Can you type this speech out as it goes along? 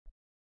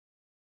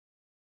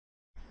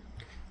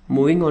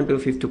Moving on to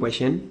fifth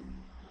question.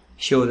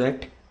 Show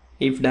that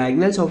if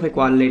diagonals of a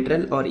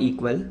quadrilateral are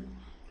equal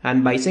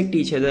and bisect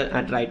each other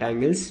at right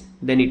angles,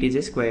 then it is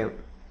a square.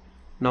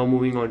 Now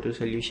moving on to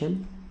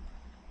solution.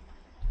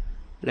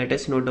 Let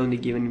us note down the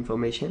given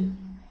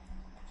information.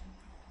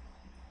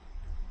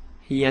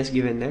 He has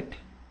given that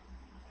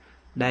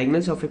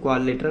diagonals of a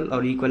quadrilateral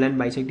are equal and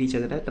bisect each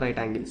other at right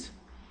angles.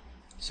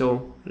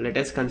 So let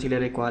us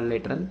consider a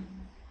quadrilateral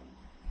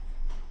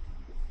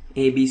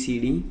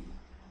ABCD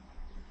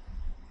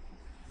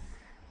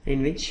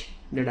in which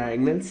the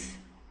diagonals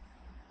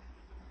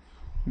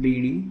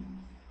BD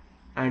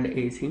and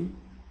AC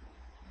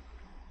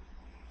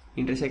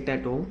intersect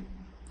at O,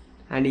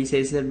 and he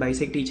says that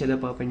bisect each other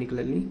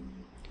perpendicularly.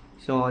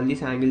 So all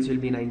these angles will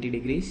be 90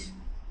 degrees.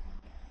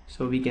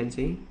 So we can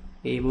say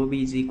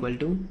AOB is equal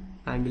to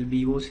angle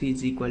BOC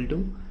is equal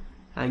to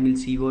angle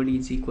COD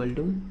is equal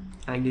to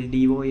angle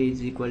DOA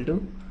is equal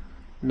to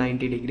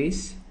 90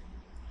 degrees.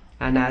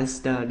 And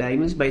as the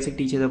diagonals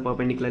bisect each other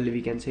perpendicularly,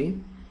 we can say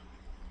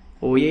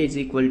OA is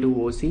equal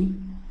to OC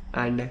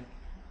and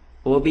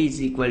OB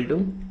is equal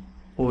to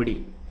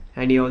OD.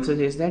 And he also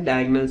says that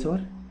diagonals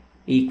are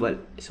equal.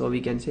 So we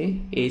can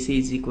say AC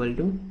is equal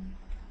to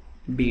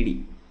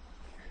BD.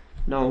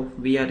 Now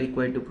we are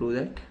required to prove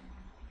that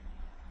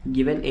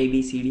given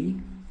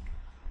ABCD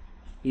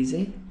is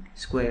a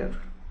square.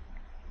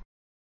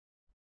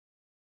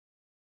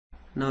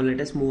 Now let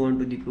us move on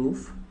to the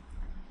proof.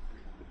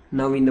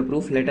 Now in the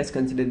proof, let us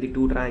consider the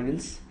two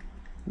triangles,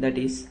 that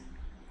is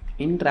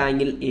in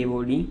triangle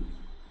AOD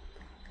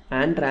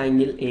and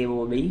triangle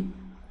AOB.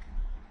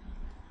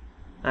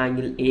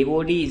 Angle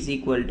AOD is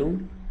equal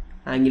to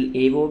angle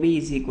AOB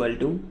is equal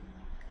to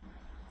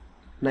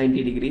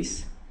 90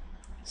 degrees,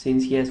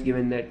 since he has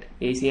given that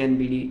AC and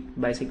BD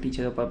bisect each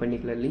other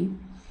perpendicularly,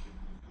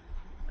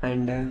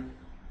 and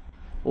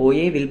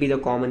OA will be the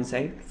common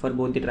side for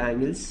both the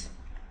triangles,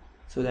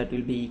 so that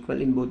will be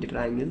equal in both the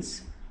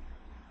triangles.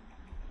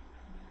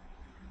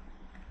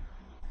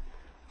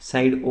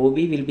 Side OB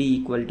will be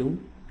equal to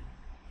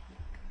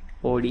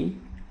OD,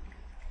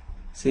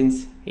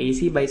 since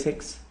AC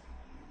bisects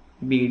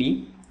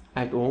BD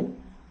at O,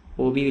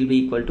 OB will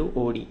be equal to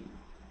OD.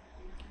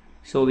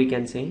 So we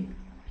can say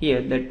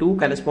here the two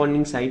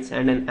corresponding sides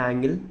and an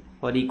angle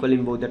are equal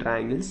in both the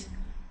triangles.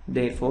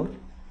 Therefore,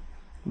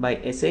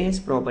 by SAS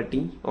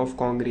property of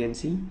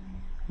congruency,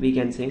 we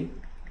can say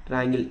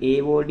triangle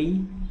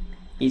AOD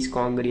is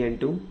congruent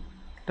to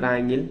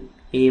triangle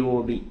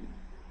AOB.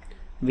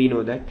 We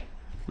know that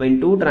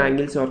when two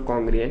triangles are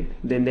congruent,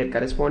 then their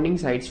corresponding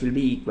sides will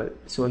be equal.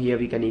 So here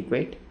we can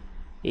equate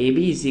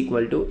AB is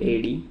equal to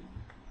AD.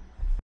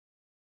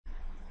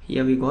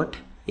 Here we got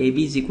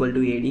AB is equal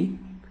to AD.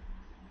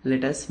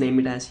 Let us name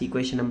it as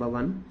equation number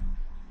 1.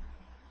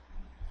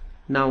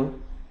 Now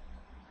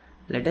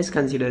let us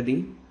consider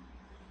the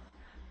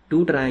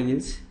two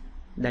triangles,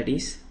 that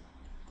is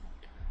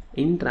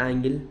in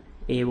triangle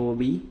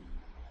AOB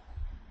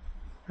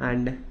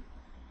and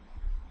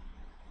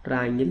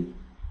triangle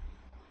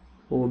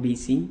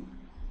OBC.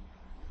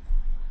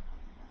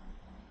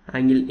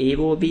 Angle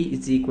AOB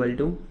is equal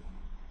to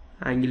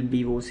angle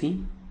BOC,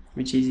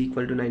 which is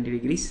equal to 90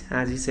 degrees,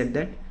 as he said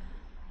that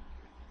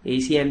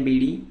AC and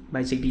BD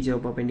bisect each other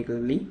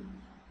perpendicularly,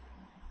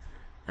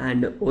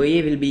 and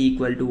OA will be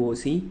equal to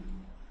OC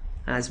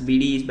as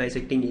BD is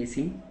bisecting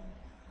AC,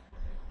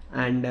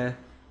 and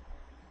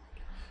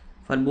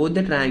for both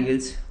the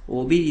triangles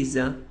OB is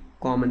the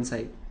common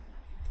side.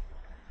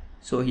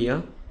 So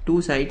here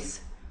two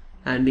sides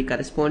and the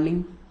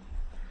corresponding,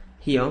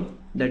 here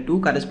the two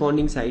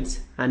corresponding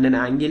sides and an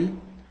angle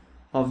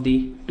of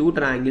the two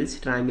triangles,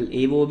 triangle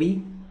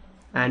AOB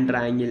and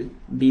triangle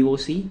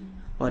BOC,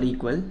 are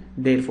equal.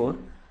 Therefore,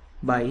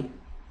 by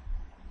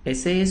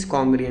SAS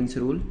congruence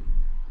rule,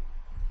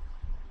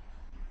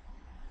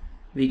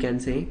 we can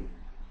say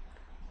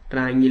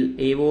triangle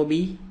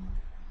AOB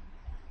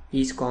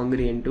is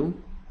congruent to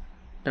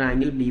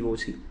triangle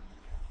BOC.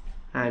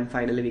 And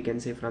finally we can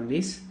say from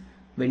this,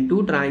 when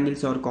two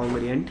triangles are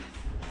congruent,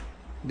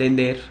 then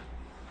their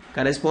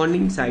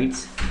corresponding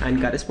sides and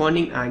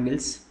corresponding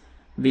angles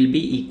will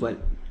be equal.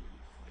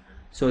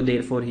 So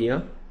therefore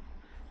here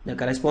the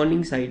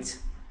corresponding sides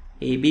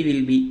AB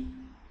will be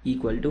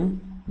equal to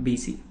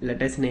BC.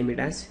 Let us name it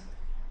as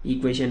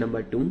equation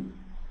number 2.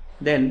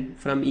 Then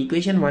from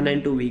equation 1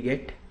 and 2 we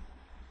get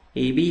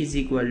AB is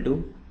equal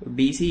to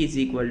BC is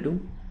equal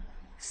to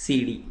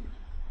CD.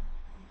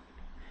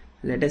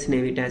 Let us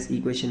name it as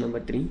equation number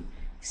 3.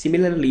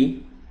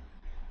 Similarly,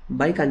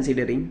 by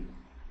considering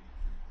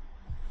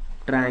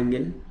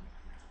triangle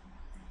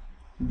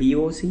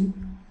BOC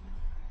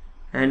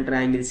and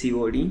triangle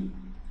COD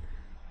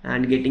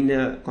and getting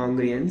the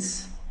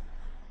congruence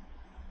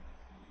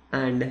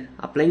and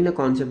applying the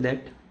concept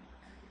that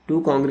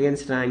two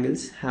congruent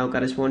triangles have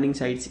corresponding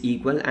sides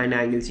equal and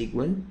angles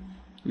equal,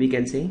 we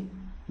can say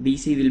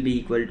BC will be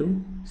equal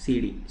to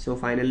CD. So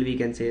finally we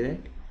can say that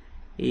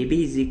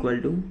AB is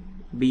equal to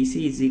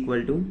BC is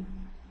equal to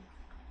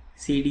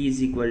CD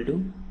is equal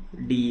to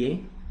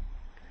DA.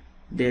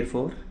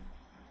 Therefore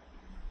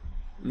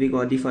we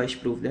got the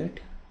first proof that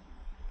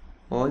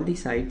all the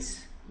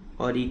sides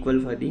are equal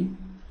for the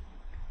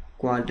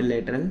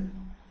quadrilateral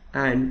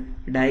and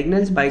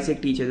diagonals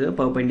bisect each other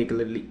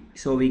perpendicularly.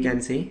 So we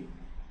can say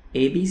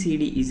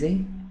ABCD is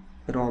a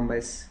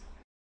rhombus.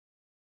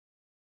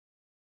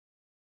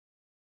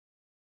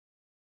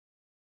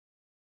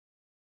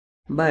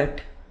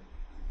 But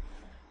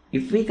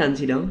if we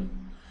consider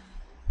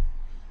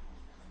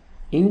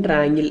in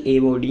triangle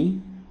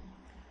AOD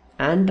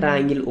and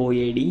triangle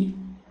OAD,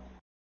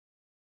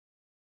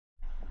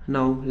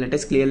 now let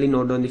us clearly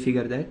note down the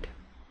figure that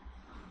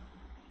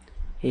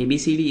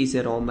ABCD is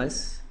a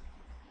rhombus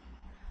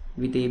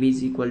with AB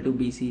is equal to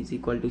BC is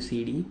equal to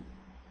CD,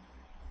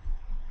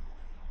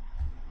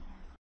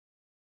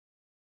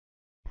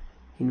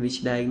 in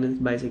which diagonals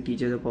bisect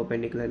each other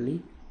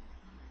perpendicularly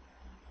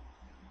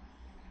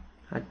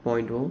at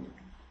point O.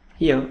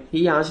 Here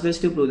he asked us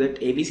to prove that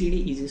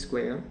ABCD is a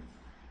square.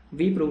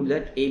 We proved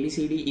that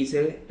ABCD is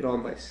a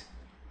rhombus.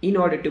 In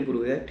order to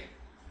prove that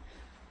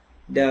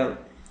the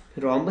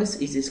rhombus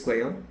is a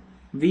square,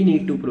 we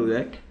need to prove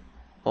that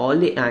all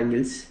the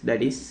angles,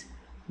 that is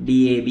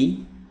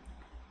DAB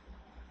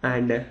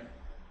and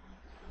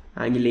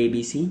angle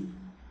ABC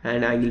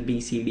and angle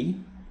BCD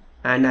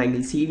and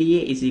angle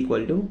CDA is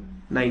equal to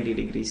 90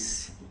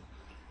 degrees.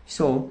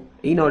 So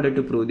in order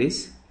to prove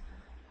this,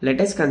 let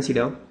us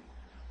consider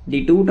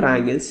the two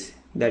triangles,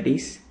 that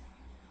is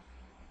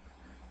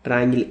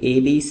triangle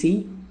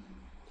ABC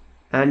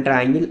and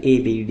triangle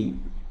ABD.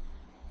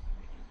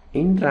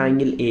 In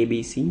triangle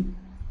ABC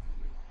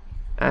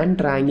and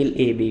triangle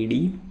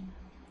ABD,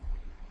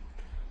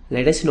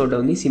 let us note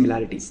down the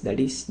similarities, that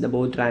is the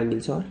both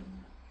triangles are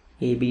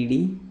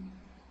ABD,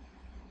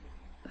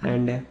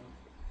 and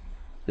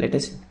let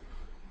us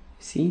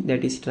see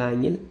that is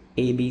triangle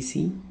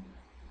ABC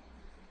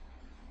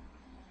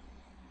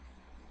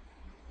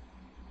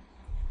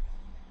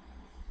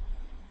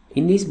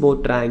in these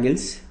both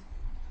triangles.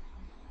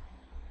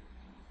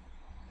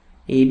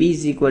 AB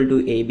is equal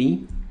to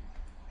AB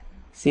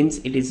since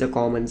it is a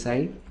common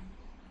side,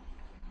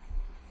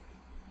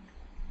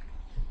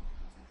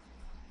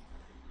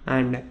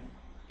 and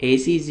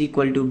AC is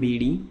equal to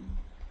BD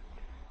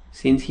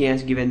since he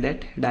has given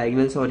that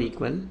diagonals are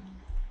equal,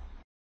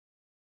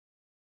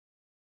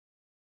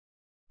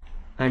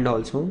 and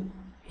also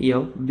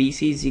here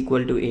BC is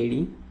equal to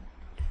AD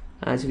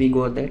as we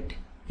got that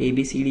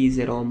ABCD is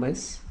a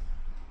rhombus.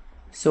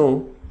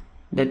 So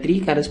the three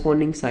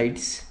corresponding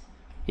sides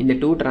in the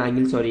two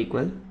triangles are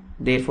equal.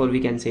 Therefore we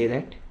can say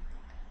that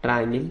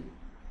triangle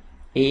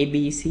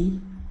ABC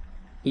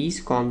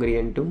is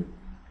congruent to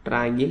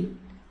triangle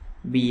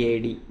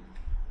BAD,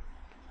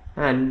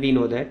 and we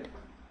know that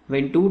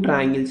when two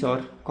triangles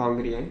are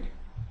congruent,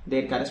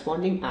 their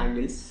corresponding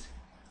angles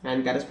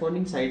and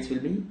corresponding sides will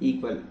be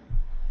equal.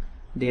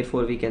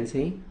 Therefore we can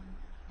say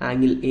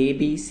angle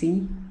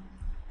ABC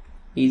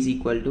is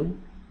equal to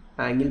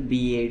angle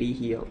BAD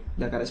here,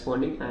 the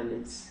corresponding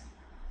angles,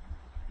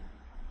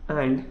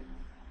 and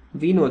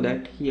we know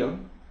that here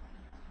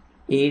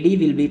AD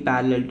will be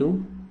parallel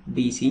to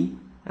BC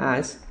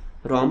as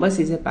rhombus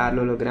is a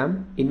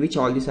parallelogram in which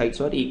all the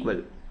sides are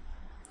equal.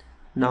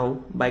 Now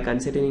by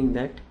considering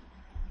that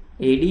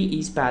AD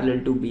is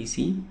parallel to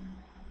BC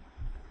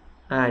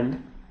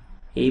and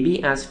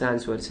AB as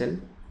transversal,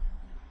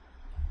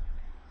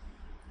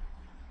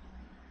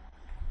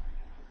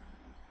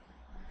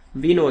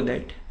 we know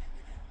that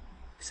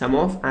sum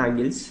of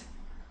angles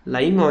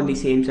lying on the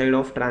same side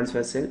of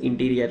transversal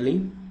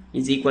interiorly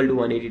is equal to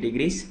 180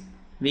 degrees.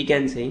 We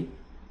can say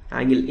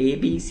angle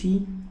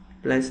ABC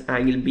plus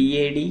angle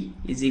BAD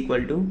is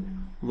equal to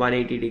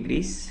 180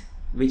 degrees,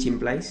 which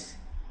implies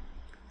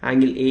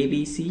angle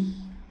ABC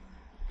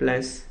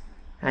plus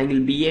angle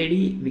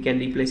BAD, we can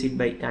replace it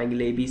by angle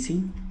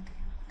ABC,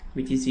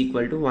 which is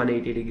equal to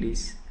 180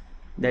 degrees.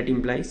 That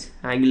implies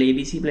angle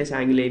ABC plus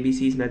angle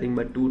ABC is nothing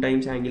but 2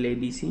 times angle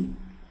ABC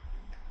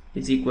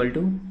is equal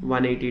to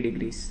 180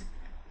 degrees,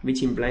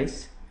 which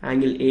implies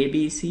angle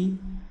ABC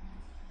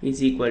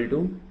is equal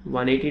to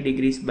 180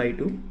 degrees by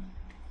 2,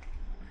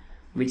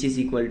 which is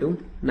equal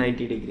to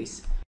 90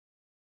 degrees.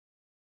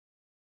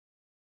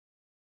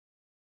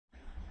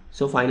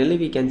 So finally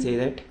we can say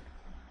that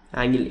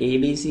angle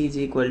ABC is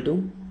equal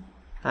to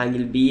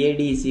angle BAD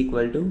is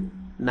equal to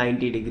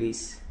 90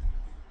 degrees.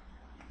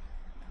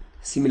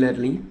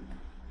 Similarly,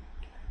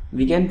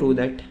 we can prove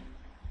that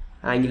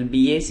angle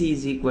BAC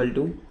is equal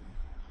to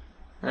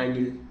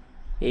angle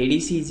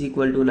ADC is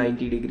equal to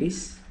 90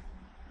 degrees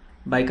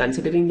by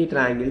considering the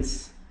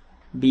triangles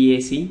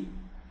BAC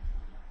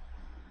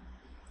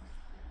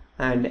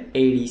and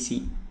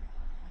ADC.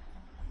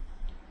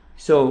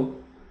 So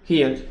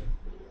here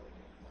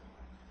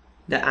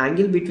the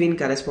angle between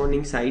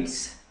corresponding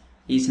sides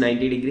is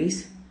 90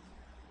 degrees.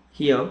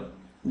 Here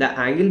the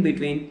angle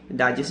between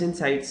the adjacent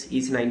sides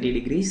is 90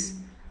 degrees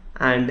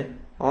and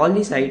all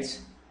the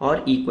sides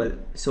are equal.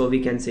 So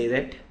we can say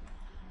that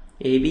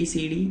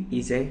ABCD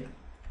is a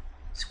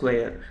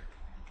square.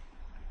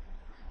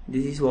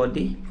 This is what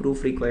the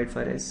proof required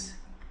for us.